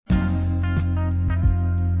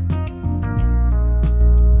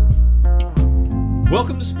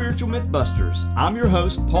Welcome to Spiritual Mythbusters. I'm your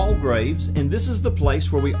host, Paul Graves, and this is the place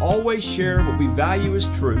where we always share what we value as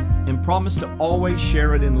truth and promise to always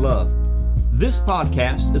share it in love. This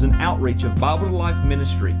podcast is an outreach of Bible to Life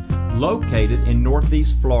Ministry located in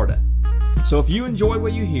Northeast Florida. So if you enjoy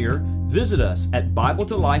what you hear, visit us at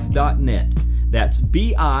BibleToLife.net. That's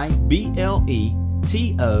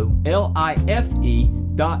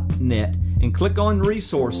BibleTolife.net and click on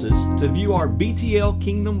Resources to view our BTL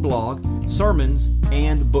Kingdom blog, sermons,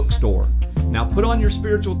 and bookstore. Now put on your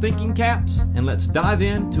spiritual thinking caps and let's dive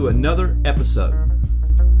into another episode.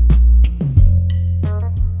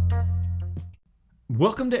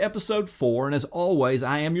 Welcome to episode 4, and as always,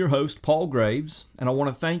 I am your host, Paul Graves, and I want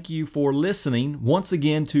to thank you for listening once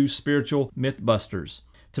again to Spiritual Mythbusters.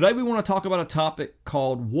 Today we want to talk about a topic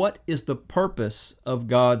called, what is the purpose of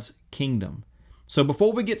God's kingdom? So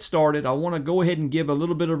before we get started, I want to go ahead and give a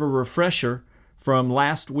little bit of a refresher from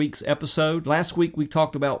last week's episode. Last week we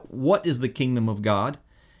talked about what is the kingdom of God,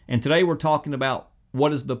 and today we're talking about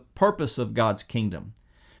what is the purpose of God's kingdom.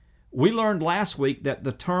 We learned last week that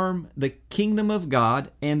the term the kingdom of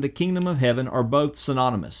God and the kingdom of heaven are both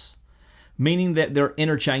synonymous, meaning that they're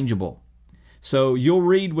interchangeable. So you'll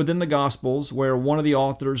read within the Gospels where one of the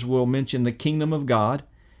authors will mention the kingdom of God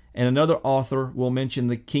and another author will mention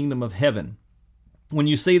the kingdom of heaven. When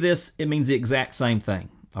you see this, it means the exact same thing.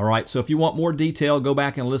 All right, so if you want more detail, go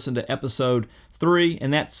back and listen to episode 3,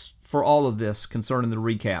 and that's for all of this concerning the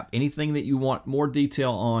recap. Anything that you want more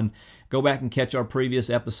detail on, go back and catch our previous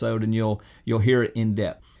episode and you'll hear it in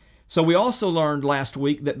depth. So we also learned last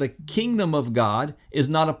week that the kingdom of God is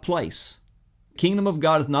not a place. Kingdom of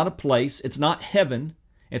God is not a place. It's not heaven.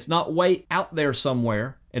 It's not way out there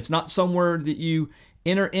somewhere. It's not somewhere that you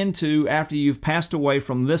enter into after you've passed away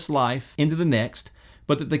from this life into the next,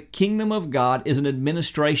 but that the kingdom of God is an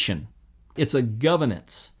administration. It's a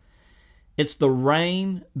governance. It's the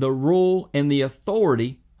reign, the rule, and the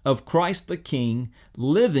authority of Christ the King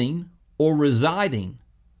living or residing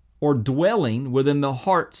or dwelling within the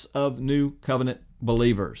hearts of new covenant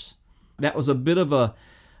believers. That was a bit of a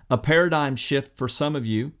paradigm shift for some of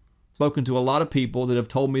you. I've spoken to a lot of people that have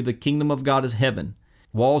told me the kingdom of God is heaven.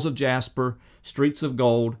 Walls of jasper, streets of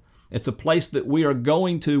gold. It's a place that we are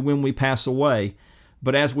going to when we pass away.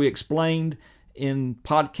 But as we explained in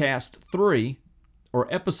podcast 3,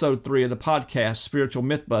 or episode 3 of the podcast, Spiritual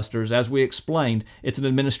Mythbusters, as we explained, it's an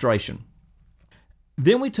administration.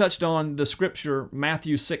 Then we touched on the scripture,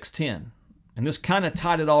 Matthew 6:10, and this kind of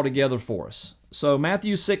tied it all together for us. So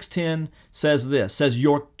Matthew 6:10 says,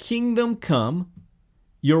 your kingdom come,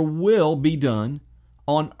 your will be done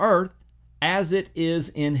on earth as it is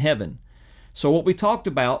in heaven. So what we talked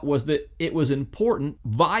about was that it was important,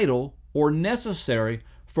 vital, or necessary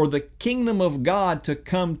for the kingdom of God to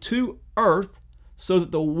come to earth so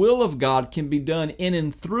that the will of God can be done in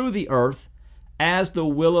and through the earth as the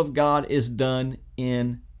will of God is done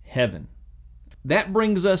in heaven. That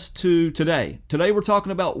brings us to today. Today we're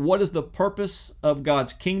talking about what is the purpose of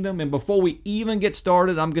God's kingdom. And before we even get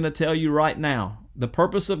started, I'm going to tell you right now, the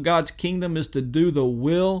purpose of God's kingdom is to do the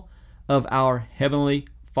will of our Heavenly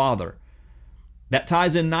Father. That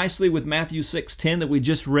ties in nicely with Matthew 6:10 that we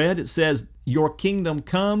just read. It says, your kingdom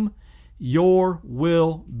come, your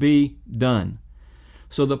will be done.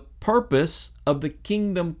 So the purpose of the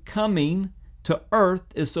kingdom coming to earth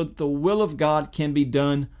is so that the will of God can be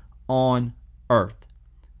done on earth.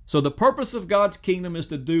 So the purpose of God's kingdom is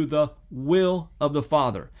to do the will of the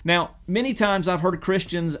Father. Now, many times I've heard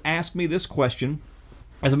Christians ask me this question.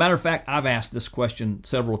 As a matter of fact, I've asked this question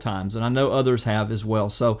several times, and I know others have as well.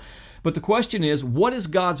 But the question is, what is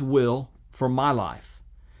God's will for my life?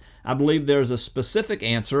 I believe there's a specific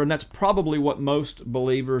answer, and that's probably what most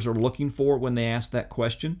believers are looking for when they ask that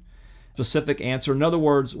question. Specific answer. In other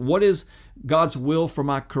words, what is God's will for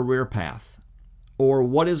my career path? Or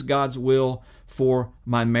what is God's will for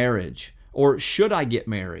my marriage? Or should I get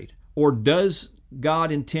married? Or does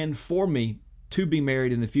God intend for me to be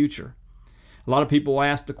married in the future? A lot of people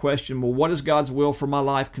ask the question, well, what is God's will for my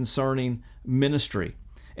life concerning ministry?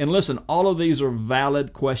 And listen, all of these are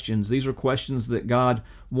valid questions. These are questions that God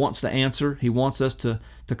wants to answer. He wants us to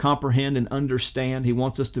comprehend and understand. He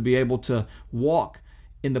wants us to be able to walk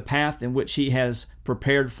in the path in which He has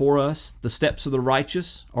prepared for us. The steps of the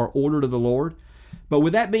righteous are ordered of the Lord. But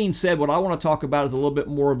with that being said, what I want to talk about is a little bit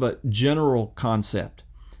more of a general concept.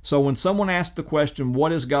 So when someone asks the question,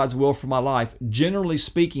 what is God's will for my life? Generally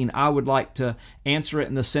speaking, I would like to answer it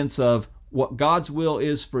in the sense of what God's will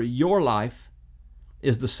is for your life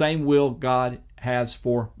is the same will God has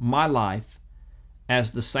for my life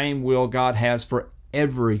as the same will God has for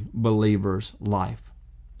every believer's life.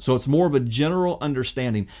 So it's more of a general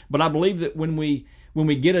understanding. But I believe that when we when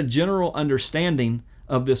we get a general understanding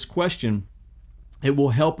of this question, it will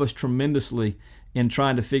help us tremendously in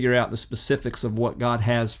trying to figure out the specifics of what God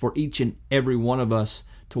has for each and every one of us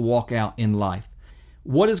to walk out in life.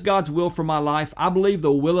 What is God's will for my life? I believe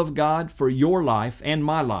the will of God for your life and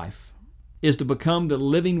my life is to become the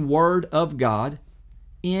living Word of God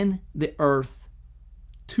in the earth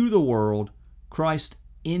to the world, Christ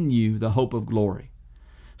in you, the hope of glory.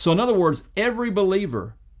 So in other words, every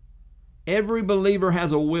believer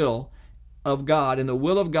has a will of God, and the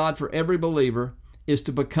will of God for every believer is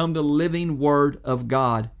to become the living Word of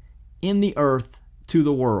God in the earth to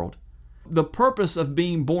the world. The purpose of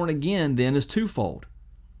being born again then is twofold.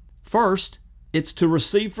 First, it's to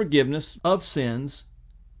receive forgiveness of sins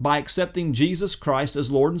by accepting Jesus Christ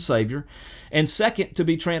as Lord and Savior. And second, to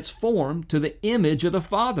be transformed to the image of the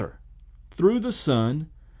Father through the Son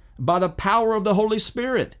by the power of the Holy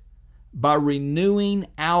Spirit, by renewing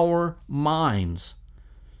our minds.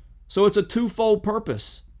 So it's a twofold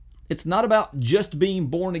purpose. It's not about just being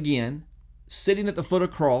born again, sitting at the foot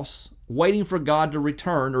of the cross, waiting for God to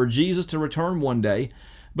return or Jesus to return one day,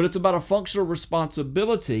 but it's about a functional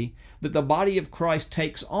responsibility that the body of Christ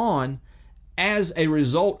takes on as a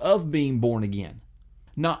result of being born again.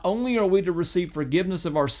 Not only are we to receive forgiveness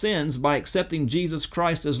of our sins by accepting Jesus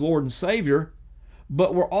Christ as Lord and Savior,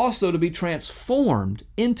 but we're also to be transformed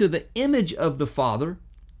into the image of the Father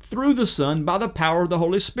through the Son by the power of the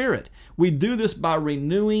Holy Spirit. We do this by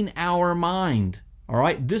renewing our mind. All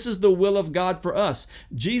right, this is the will of God for us.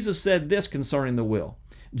 Jesus said this concerning the will.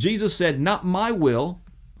 Jesus said, "Not my will,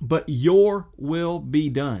 but your will be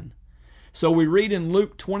done." So we read in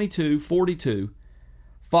Luke 22:42,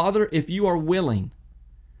 "Father, if you are willing,"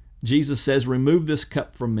 Jesus says, "remove this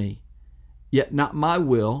cup from me. Yet not my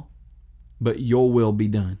will, but your will be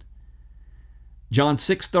done." John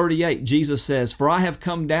 6:38, Jesus says, "For I have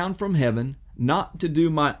come down from heaven, not to do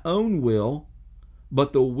my own will,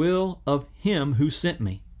 but the will of him who sent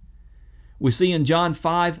me." We see in John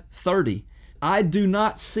 5:30, "I do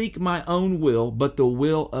not seek my own will, but the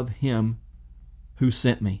will of him who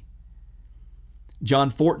sent me."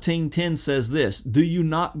 John 14:10 says this, "Do you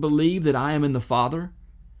not believe that I am in the Father,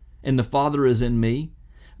 and the Father is in me?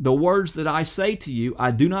 The words that I say to you,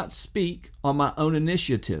 I do not speak on my own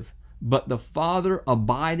initiative, but the Father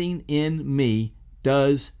abiding in me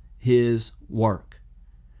does his work."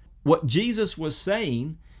 What Jesus was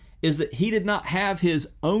saying is that he did not have his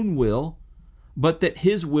own will, but that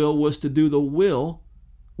his will was to do the will,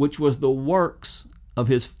 which was the works of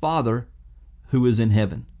his Father who is in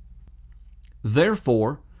heaven.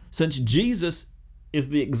 Therefore, since Jesus is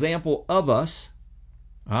the example of us,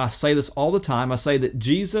 I say this all the time, I say that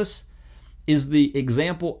Jesus is the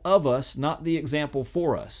example of us, not the example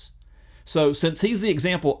for us. So since he's the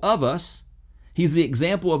example of us, he's the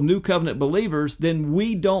example of New Covenant believers, then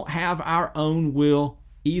we don't have our own will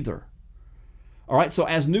either. All right, so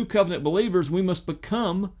as New Covenant believers, we must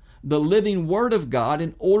become the living Word of God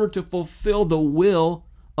in order to fulfill the will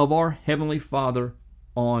of our Heavenly Father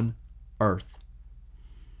on earth.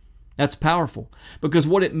 That's powerful, because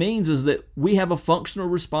what it means is that we have a functional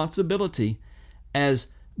responsibility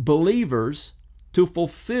as believers to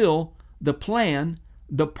fulfill the plan,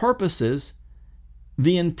 the purposes,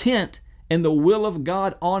 the intent, and the will of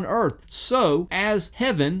God on earth. So as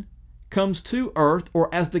heaven comes to earth,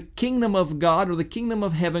 or as the kingdom of God or the kingdom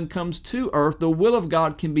of heaven comes to earth, the will of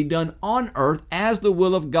God can be done on earth as the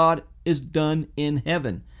will of God is done in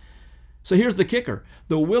heaven. So here's the kicker.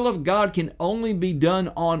 The will of God can only be done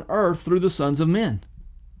on earth through the sons of men,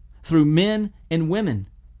 through men and women,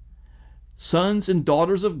 sons and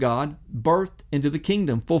daughters of God birthed into the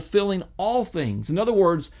kingdom, fulfilling all things. In other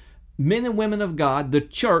words, men and women of God, the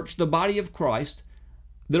church, the body of Christ,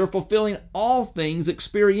 that are fulfilling all things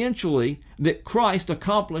experientially that Christ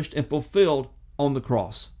accomplished and fulfilled on the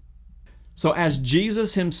cross. So as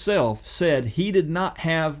Jesus himself said, he did not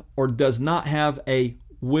have or does not have a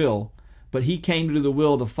will, but he came to do the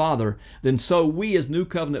will of the Father, then so we as New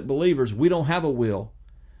Covenant believers, we don't have a will,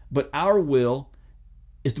 but our will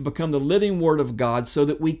is to become the living Word of God so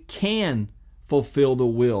that we can fulfill the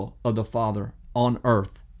will of the Father on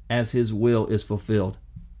earth as his will is fulfilled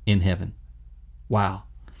in heaven. Wow.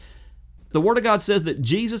 The Word of God says that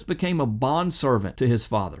Jesus became a bondservant to his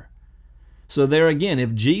Father. So there again,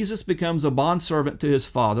 if Jesus becomes a bondservant to his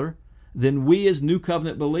Father, then we as New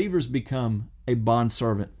Covenant believers become a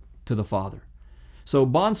bondservant to the Father. So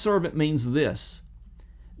bondservant means this: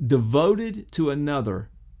 devoted to another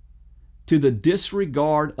to the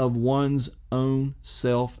disregard of one's own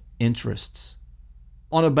self-interests.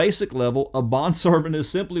 On a basic level, a bondservant is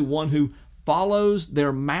simply one who follows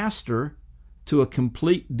their master to a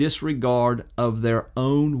complete disregard of their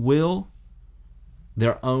own will,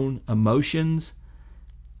 their own emotions,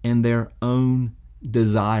 and their own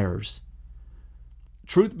desires.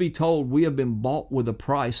 Truth be told, we have been bought with a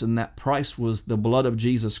price, and that price was the blood of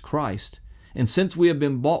Jesus Christ. And since we have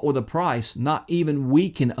been bought with a price, not even we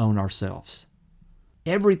can own ourselves.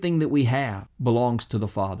 Everything that we have belongs to the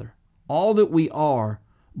Father. All that we are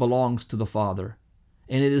belongs to the Father.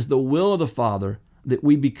 And it is the will of the Father that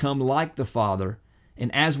we become like the Father.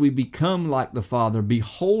 And as we become like the Father,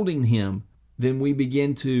 beholding Him, then we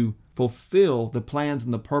begin to fulfill the plans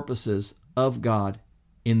and the purposes of God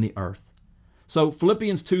in the earth. So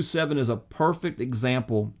Philippians 2:7 is a perfect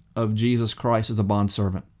example of Jesus Christ as a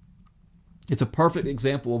bondservant. It's a perfect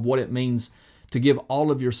example of what it means to give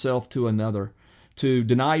all of yourself to another, to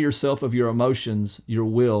deny yourself of your emotions, your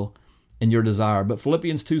will, and your desire. But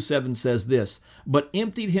Philippians 2:7 says this, but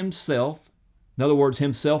emptied himself, in other words,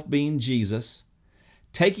 himself being Jesus,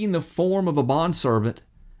 taking the form of a bondservant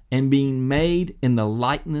and being made in the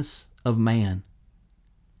likeness of man.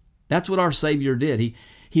 That's what our Savior did.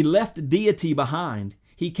 He left deity behind.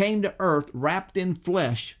 He came to earth wrapped in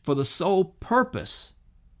flesh for the sole purpose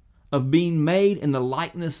of being made in the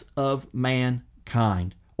likeness of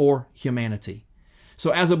mankind or humanity.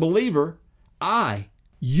 So as a believer,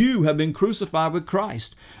 you have been crucified with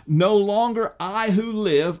Christ. No longer I who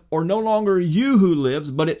live, or no longer you who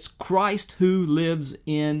lives, but it's Christ who lives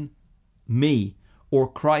in me, or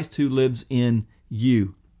Christ who lives in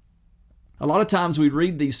you. A lot of times we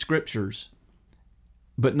read these scriptures,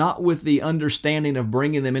 but not with the understanding of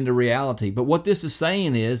bringing them into reality. But what this is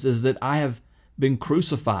saying is that I have been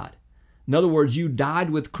crucified. In other words, you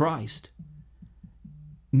died with Christ.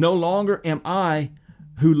 No longer am I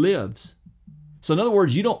who lives. So in other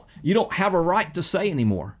words, you don't have a right to say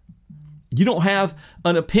anymore. You don't have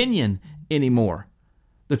an opinion anymore.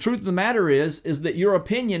 The truth of the matter is that your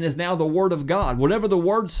opinion is now the Word of God. Whatever the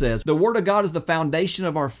Word says, the Word of God is the foundation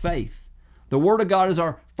of our faith. The Word of God is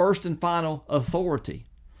our first and final authority.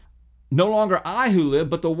 No longer I who live,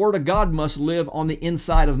 but the Word of God must live on the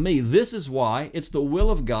inside of me. This is why it's the will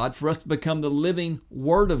of God for us to become the living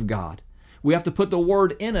Word of God. We have to put the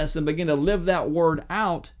Word in us and begin to live that Word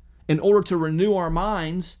out in order to renew our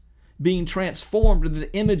minds, being transformed into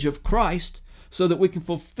the image of Christ so that we can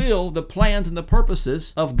fulfill the plans and the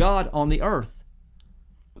purposes of God on the earth.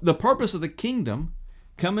 The purpose of the kingdom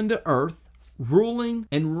coming to earth, ruling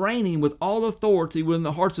and reigning with all authority within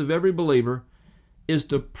the hearts of every believer, is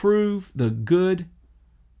to prove the good,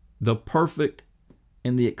 the perfect,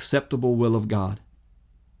 and the acceptable will of God.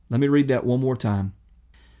 Let me read that one more time.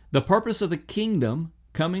 The purpose of the kingdom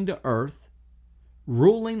coming to earth,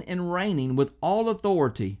 ruling and reigning with all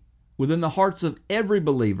authority within the hearts of every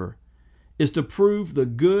believer, is to prove the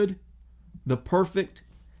good, the perfect,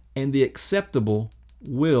 and the acceptable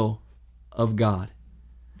will of God.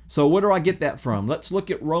 So where do I get that from? Let's look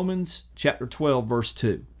at Romans chapter 12, verse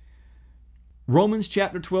 2. Romans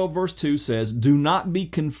chapter 12, verse 2 says, do not be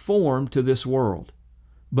conformed to this world,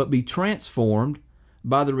 but be transformed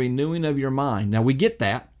by the renewing of your mind. Now we get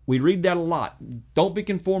that. We read that a lot. Don't be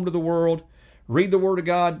conformed to the world. Read the Word of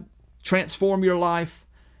God. Transform your life.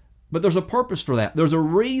 But there's a purpose for that. There's a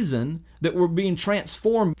reason that we're being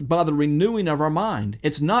transformed by the renewing of our mind.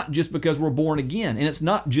 It's not just because we're born again, and it's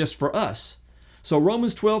not just for us. So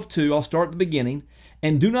Romans 12:2, I'll start at the beginning.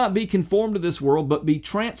 And do not be conformed to this world, but be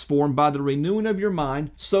transformed by the renewing of your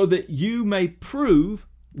mind, so that you may prove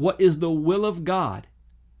what is the will of God,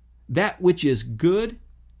 that which is good,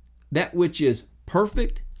 that which is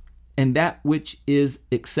perfect, and that which is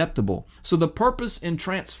acceptable. So the purpose in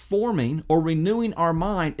transforming or renewing our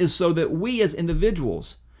mind is so that we as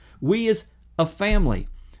individuals, we as a family,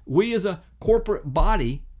 we as a corporate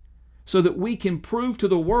body, so that we can prove to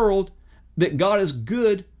the world that God is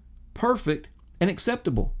good, perfect, and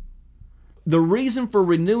acceptable. The reason for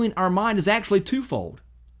renewing our mind is actually twofold.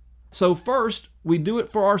 So first, we do it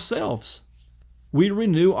for ourselves. We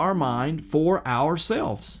renew our mind for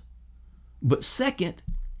ourselves. But second,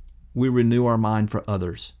 we renew our mind for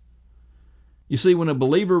others. You see, when a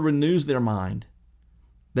believer renews their mind,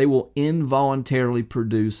 they will involuntarily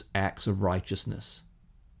produce acts of righteousness,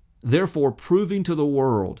 therefore proving to the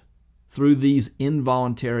world through these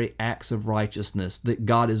involuntary acts of righteousness that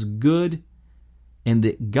God is good and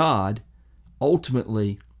that God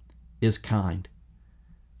ultimately is kind.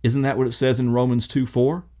 Isn't that what it says in Romans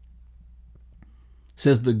 2:4? It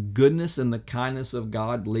says the goodness and the kindness of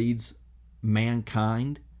God leads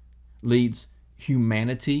mankind, leads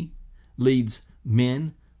humanity, leads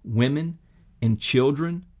men, women, and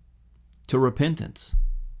children to repentance.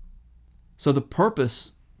 So the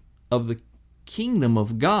purpose of the kingdom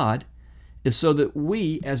of God is so that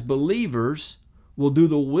we as believers will do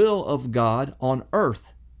the will of God on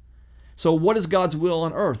earth. So what is God's will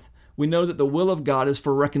on earth? We know that the will of God is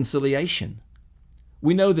for reconciliation.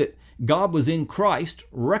 We know that God was in Christ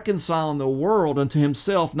reconciling the world unto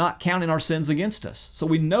himself, not counting our sins against us. So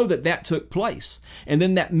we know that that took place. And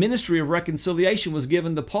then that ministry of reconciliation was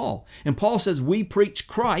given to Paul. And Paul says, we preach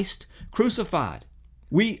Christ crucified.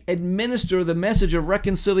 We administer the message of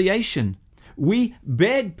reconciliation. We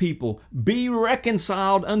beg people, be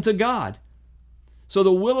reconciled unto God. So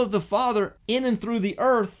the will of the Father in and through the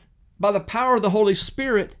earth by the power of the Holy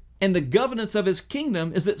Spirit and the governance of his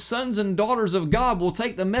kingdom is that sons and daughters of God will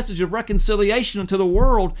take the message of reconciliation into the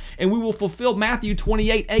world, and we will fulfill Matthew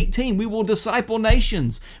 28:18. We will disciple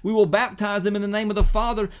nations. We will baptize them in the name of the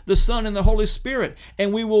Father, the Son, and the Holy Spirit.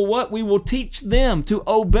 And we will what? We will teach them to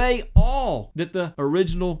obey all that the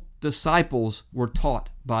original disciples were taught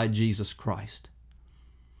by Jesus Christ.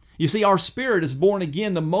 You see, our spirit is born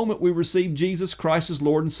again the moment we receive Jesus Christ as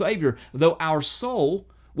Lord and Savior, though our soul,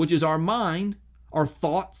 which is our mind, our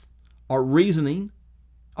thoughts, our reasoning,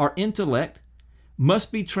 our intellect,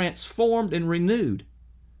 must be transformed and renewed.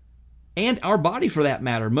 And our body, for that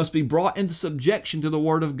matter, must be brought into subjection to the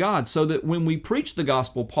Word of God so that when we preach the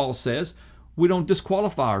gospel, Paul says, we don't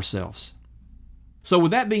disqualify ourselves. So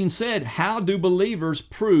with that being said, how do believers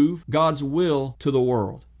prove God's will to the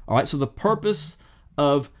world? All right, so the purpose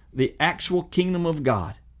of the actual kingdom of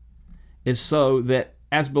God is so that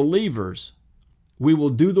as believers, we will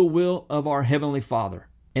do the will of our Heavenly Father.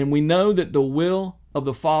 And we know that the will of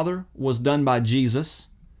the Father was done by Jesus.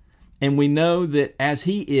 And we know that as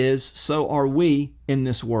He is, so are we in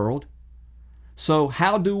this world. So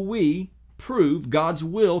how do we prove God's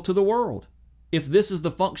will to the world? If this is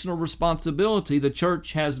the functional responsibility the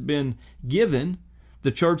church has been given,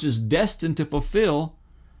 the church is destined to fulfill,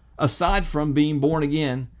 aside from being born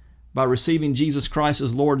again by receiving Jesus Christ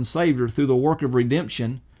as Lord and Savior through the work of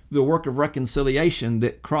redemption, the work of reconciliation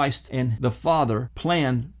that Christ and the Father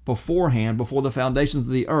planned beforehand, before the foundations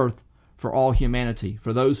of the earth, for all humanity,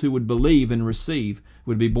 for those who would believe and receive,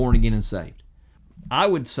 would be born again and saved. I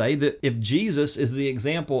would say that if Jesus is the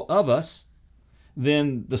example of us,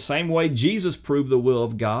 then the same way Jesus proved the will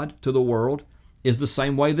of God to the world is the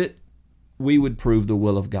same way that we would prove the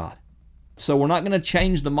will of God. So we're not going to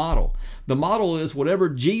change the model. The model is whatever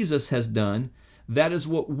Jesus has done, that is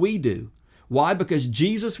what we do. Why? Because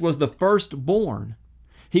Jesus was the firstborn.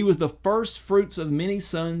 He was the first fruits of many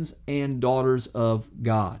sons and daughters of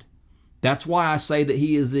God. That's why I say that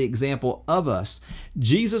He is the example of us.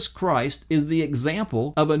 Jesus Christ is the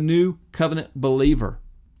example of a new covenant believer.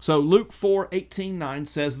 So Luke 4:18-9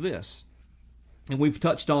 says this, and we've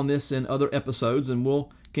touched on this in other episodes, and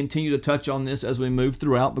we'll continue to touch on this as we move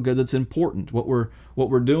throughout because it's important. What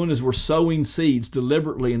we're doing is we're sowing seeds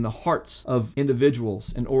deliberately in the hearts of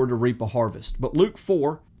individuals in order to reap a harvest. But Luke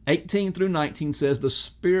 4:18-19 says, "The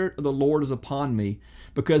Spirit of the Lord is upon me,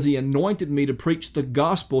 because He anointed me to preach the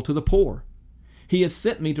gospel to the poor. He has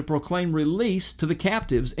sent me to proclaim release to the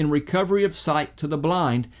captives and recovery of sight to the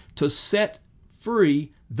blind, to set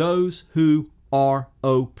free those who are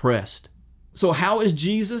oppressed." So how is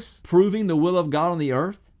Jesus proving the will of God on the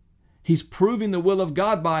earth? He's proving the will of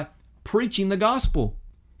God by preaching the gospel.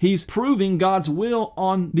 He's proving God's will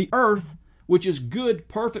on the earth, which is good,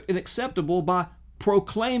 perfect, and acceptable, by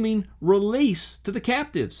proclaiming release to the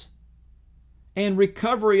captives and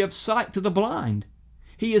recovery of sight to the blind.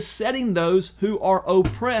 He is setting those who are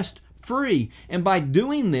oppressed free. And by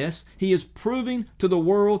doing this, He is proving to the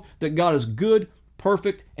world that God is good,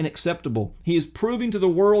 perfect, and acceptable. He is proving to the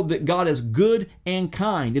world that God is good and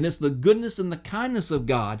kind. And it's the goodness and the kindness of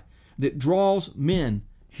God that draws men,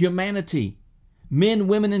 humanity, men,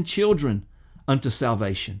 women, and children unto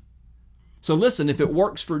salvation. So listen, if it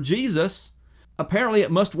works for Jesus, apparently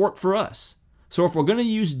it must work for us. So if we're going to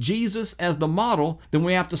use Jesus as the model, then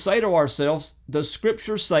we have to say to ourselves, does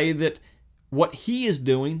Scripture say that what He is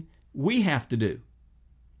doing, we have to do?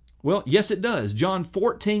 Well, yes, it does. John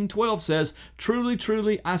 14:12 says, "Truly,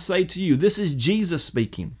 truly, I say to you," this is Jesus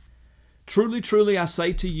speaking, "Truly, truly, I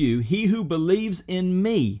say to you, he who believes in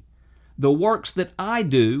me, the works that I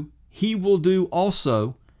do, he will do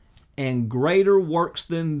also, and greater works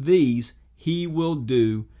than these he will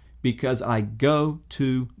do, because I go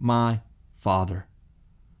to my Father."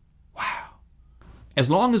 Wow.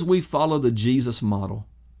 As long as we follow the Jesus model,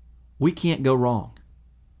 we can't go wrong.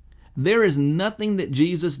 There is nothing that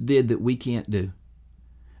Jesus did that we can't do.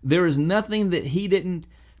 There is nothing that He didn't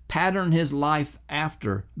pattern His life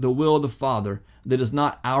after the will of the Father that is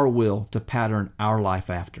not our will to pattern our life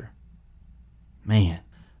after. Man.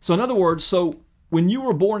 So in other words, so When you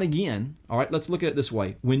were born again, all right, let's look at it this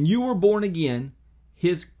way. When you were born again,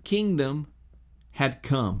 His kingdom had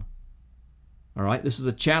come. All right, this is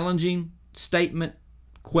a challenging statement,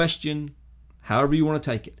 question, however you want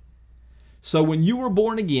to take it. So when you were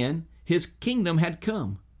born again, His kingdom had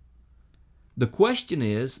come. The question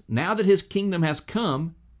is, now that His kingdom has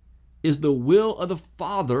come, is the will of the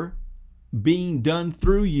Father being done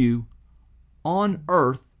through you on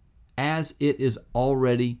earth as it is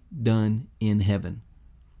already done in heaven?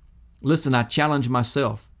 Listen, I challenge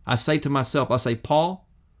myself. I say to myself, Paul,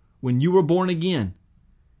 when you were born again,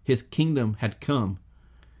 His kingdom had come.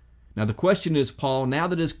 Now the question is, Paul, now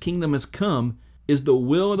that His kingdom has come, is the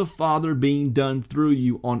will of the Father being done through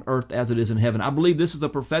you on earth as it is in heaven? I believe this is a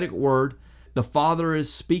prophetic word. The Father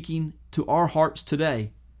is speaking to our hearts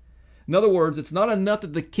today. In other words, it's not enough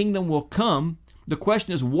that the kingdom will come. The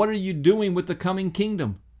question is, what are you doing with the coming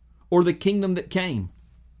kingdom or the kingdom that came?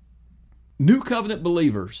 New covenant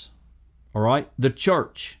believers, all right, the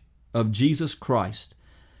church of Jesus Christ,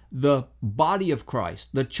 the body of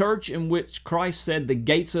Christ, the church in which Christ said the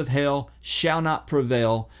gates of hell shall not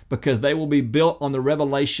prevail, because they will be built on the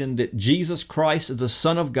revelation that Jesus Christ is the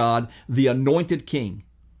Son of God, the anointed King.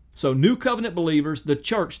 So new covenant believers, the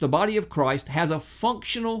church, the body of Christ, has a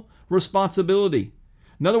functional responsibility.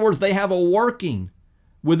 In other words, they have a working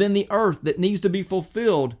within the earth that needs to be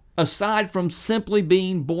fulfilled aside from simply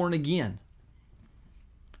being born again.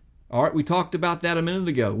 All right, we talked about that a minute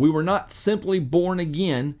ago. We were not simply born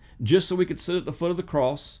again just so we could sit at the foot of the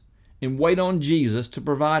cross and wait on Jesus to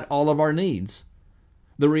provide all of our needs.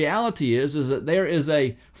 The reality is that there is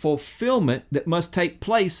a fulfillment that must take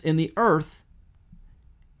place in the earth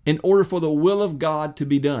in order for the will of God to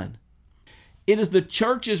be done. It is the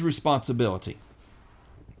church's responsibility.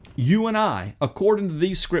 You and I, according to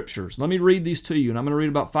these scriptures, let me read these to you, and I'm going to read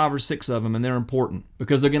about 5 or 6 of them, and they're important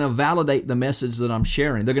because they're going to validate the message that I'm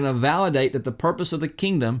sharing. They're going to validate that the purpose of the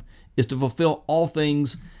kingdom is to fulfill all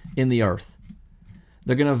things in the earth.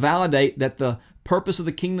 They're going to validate that the purpose of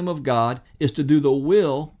the kingdom of God is to do the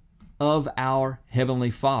will of our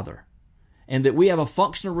Heavenly Father, and that we have a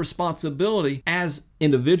functional responsibility as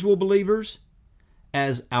individual believers,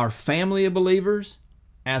 as our family of believers,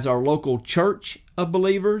 as our local church of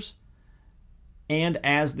believers, and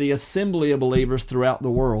as the assembly of believers throughout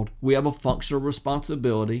the world. We have a functional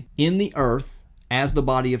responsibility in the earth as the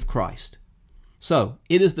body of Christ. So,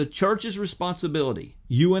 it is the church's responsibility,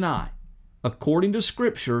 you and I, according to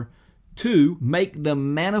Scripture, to make the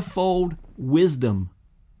manifold wisdom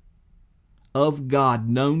of God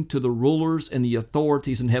known to the rulers and the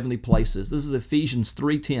authorities in heavenly places. This is Ephesians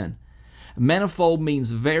 3:10. Manifold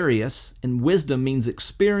means various, and wisdom means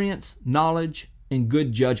experience, knowledge, and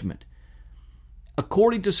good judgment.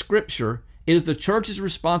 According to Scripture, it is the church's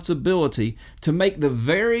responsibility to make the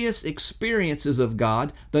various experiences of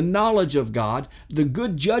God, the knowledge of God, the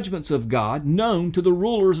good judgments of God known to the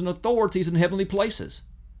rulers and authorities in heavenly places.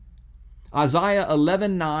 Isaiah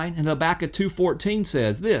 11:9 and Habakkuk 2:14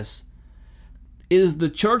 says this: it is the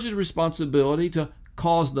church's responsibility to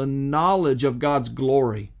cause the knowledge of God's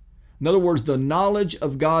glory. In other words, the knowledge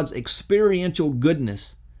of God's experiential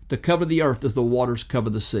goodness to cover the earth as the waters cover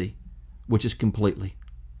the sea, which is completely.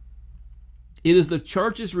 It is the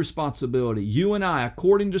church's responsibility, you and I,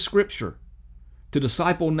 according to Scripture, to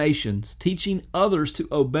disciple nations, teaching others to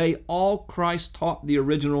obey all Christ taught the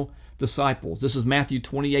original disciples. This is Matthew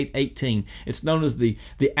 28:18. It's known as the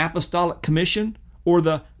Apostolic Commission or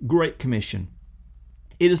the Great Commission.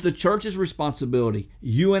 It is the church's responsibility,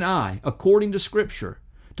 you and I, according to Scripture,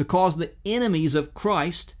 to cause the enemies of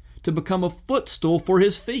Christ to become a footstool for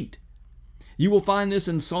His feet. You will find this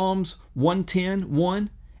in Psalms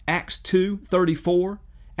 110:1, Acts 2:34,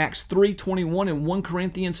 Acts 3:21, and 1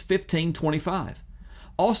 Corinthians 15:25.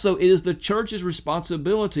 Also, it is the church's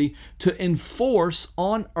responsibility to enforce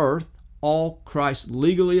on earth all Christ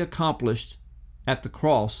legally accomplished at the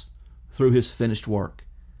cross through His finished work.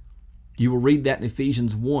 You will read that in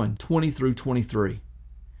Ephesians 1:20 through 23.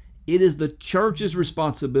 It is the church's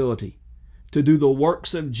responsibility to do the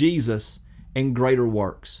works of Jesus and greater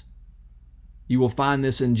works. You will find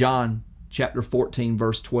this in John chapter 14,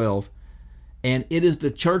 verse 12. And it is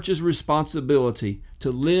the church's responsibility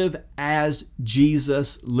to live as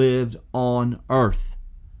Jesus lived on earth.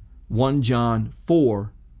 1 John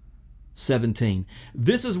 4:17.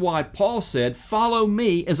 This is why Paul said, "Follow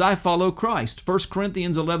me as I follow Christ." 1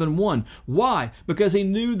 Corinthians 11:1. Why? Because he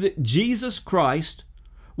knew that Jesus Christ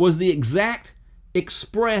was the exact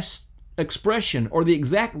expression or the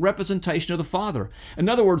exact representation of the Father. In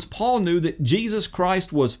other words, Paul knew that Jesus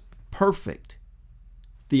Christ was perfect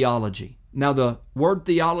theology. Now, the word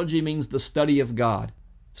theology means the study of God.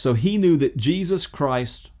 So he knew that Jesus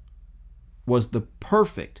Christ was the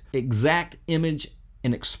perfect, exact image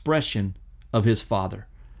and expression of his Father.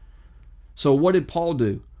 So what did Paul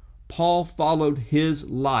do? Paul followed his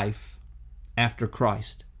life after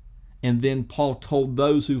Christ. And then Paul told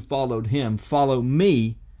those who followed him, follow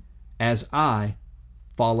me as I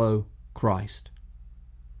follow Christ.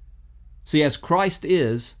 See, as Christ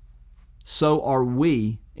is, so are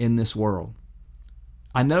we in this world.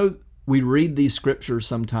 I know we read these scriptures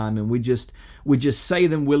sometime and we just say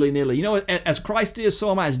them willy-nilly. You know, as Christ is, so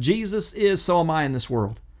am I. As Jesus is, so am I in this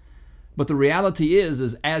world. But the reality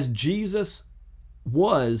is as Jesus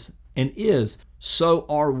was and is, so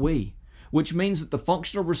are we. Which means that the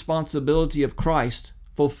functional responsibility of Christ,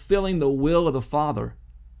 fulfilling the will of the Father,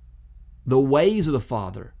 the ways of the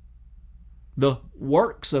Father, the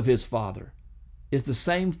works of his Father, is the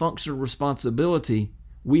same functional responsibility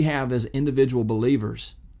we have as individual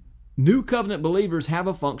believers. New covenant believers have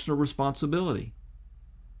a functional responsibility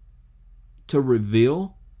to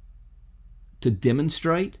reveal, to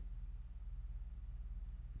demonstrate,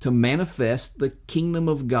 to manifest the kingdom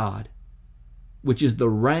of God, which is the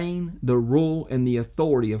reign, the rule, and the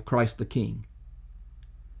authority of Christ the King.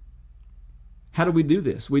 How do we do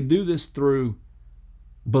this? We do this through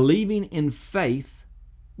believing in faith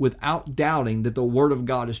without doubting that the Word of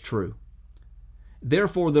God is true.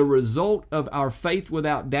 Therefore, the result of our faith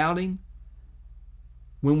without doubting,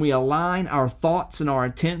 when we align our thoughts and our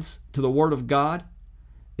intents to the Word of God,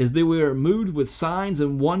 is that we are moved with signs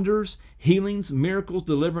and wonders, healings, miracles,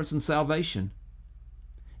 deliverance, and salvation.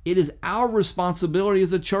 It is our responsibility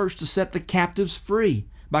as a church to set the captives free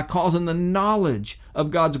by causing the knowledge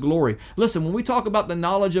of God's glory. Listen, when we talk about the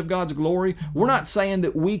knowledge of God's glory, we're not saying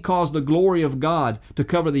that we cause the glory of God to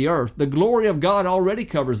cover the earth. The glory of God already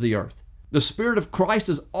covers the earth. The Spirit of Christ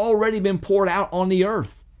has already been poured out on the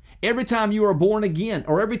earth. Every time you are born again,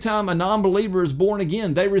 or every time a non-believer is born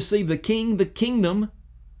again, they receive the King, the kingdom,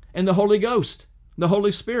 and the Holy Ghost, the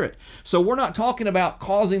Holy Spirit. So we're not talking about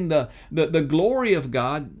causing the glory of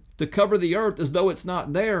God to cover the earth as though it's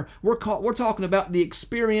not there. We're talking about the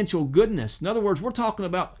experiential goodness. In other words, we're talking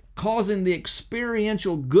about causing the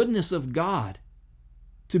experiential goodness of God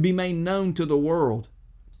to be made known to the world.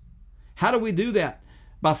 How do we do that?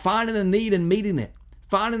 By finding a need and meeting it,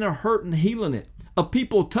 finding a hurt and healing it, a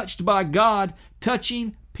people touched by God,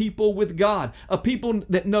 touching people with God, a people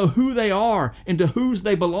that know who they are and to whose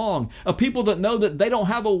they belong, a people that know that they don't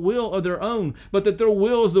have a will of their own, but that their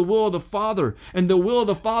will is the will of the Father. And the will of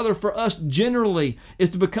the Father for us generally is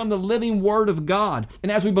to become the living Word of God. And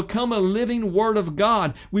as we become a living Word of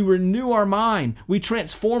God, we renew our mind, we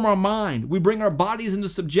transform our mind, we bring our bodies into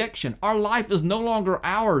subjection. Our life is no longer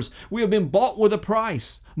ours. We have been bought with a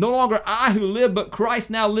price. No longer I who live, but Christ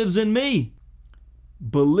now lives in me.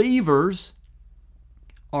 Believers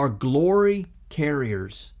are glory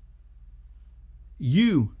carriers.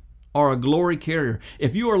 You are a glory carrier.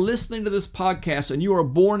 If you are listening to this podcast and you are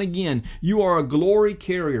born again, you are a glory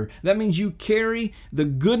carrier. That means you carry the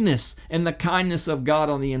goodness and the kindness of God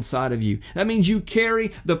on the inside of you. That means you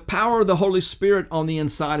carry the power of the Holy Spirit on the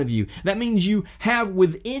inside of you. That means you have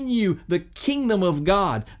within you the kingdom of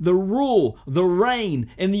God, the rule, the reign,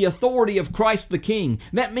 and the authority of Christ the King.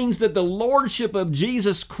 That means that the lordship of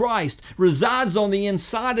Jesus Christ resides on the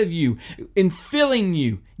inside of you, infilling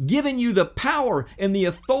you, giving you the power and the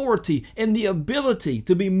authority and the ability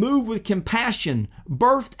to be moved with compassion,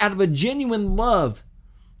 birthed out of a genuine love,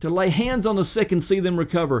 to lay hands on the sick and see them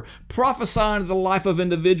recover, prophesy into the life of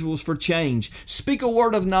individuals for change, speak a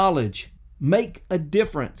word of knowledge, make a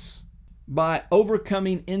difference by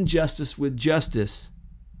overcoming injustice with justice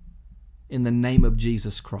in the name of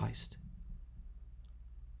Jesus Christ.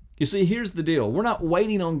 You see, here's the deal. We're not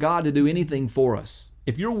waiting on God to do anything for us.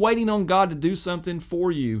 If you're waiting on God to do something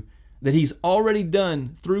for you that He's already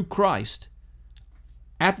done through Christ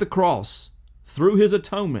at the cross, through His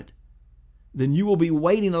atonement, then you will be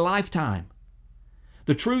waiting a lifetime.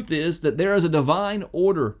 The truth is that there is a divine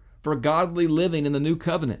order for godly living in the new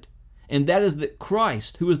covenant, and that is that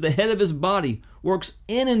Christ, who is the head of His body, works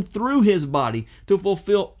in and through His body to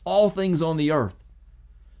fulfill all things on the earth.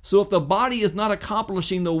 So if the body is not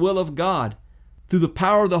accomplishing the will of God through the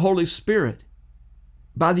power of the Holy Spirit,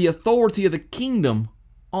 by the authority of the kingdom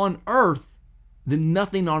on earth, then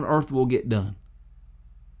nothing on earth will get done.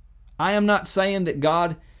 I am not saying that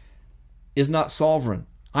God is not sovereign.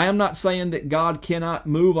 I am not saying that God cannot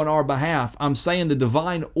move on our behalf. I'm saying the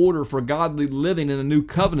divine order for godly living in a new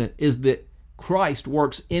covenant is that Christ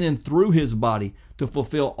works in and through His body to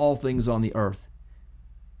fulfill all things on the earth.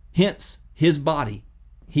 Hence, His body.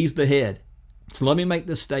 He's the head. So let me make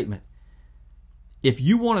this statement. If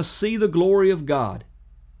you want to see the glory of God,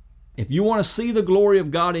 If you want to see the glory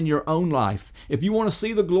of God in your own life, if you want to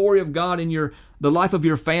see the glory of God in the life of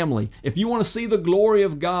your family, if you want to see the glory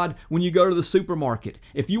of God when you go to the supermarket,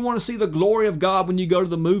 if you want to see the glory of God when you go to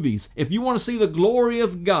the movies, if you want to see the glory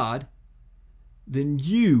of God, then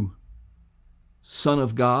you, son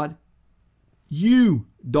of God, you,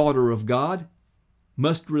 daughter of God,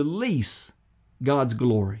 must release God's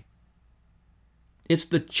glory. It's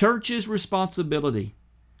the church's responsibility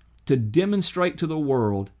to demonstrate to the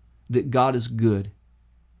world that God is good,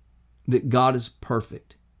 that God is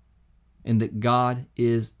perfect, and that God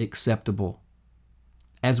is acceptable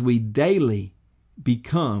as we daily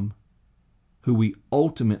become who we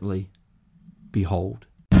ultimately behold.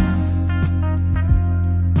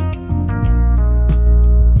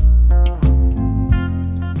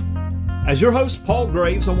 As your host, Paul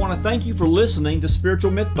Graves, I want to thank you for listening to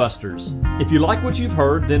Spiritual Mythbusters. If you like what you've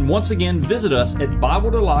heard, then once again visit us at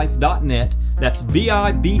BibleToLife.net. That's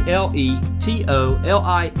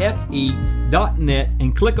BibleTolife.net,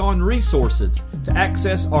 and click on Resources to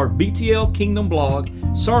access our BTL Kingdom blog,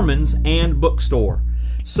 sermons, and bookstore.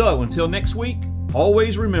 So until next week,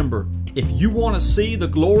 always remember, if you want to see the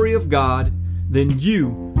glory of God, then you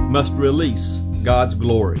must release God's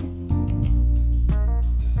glory.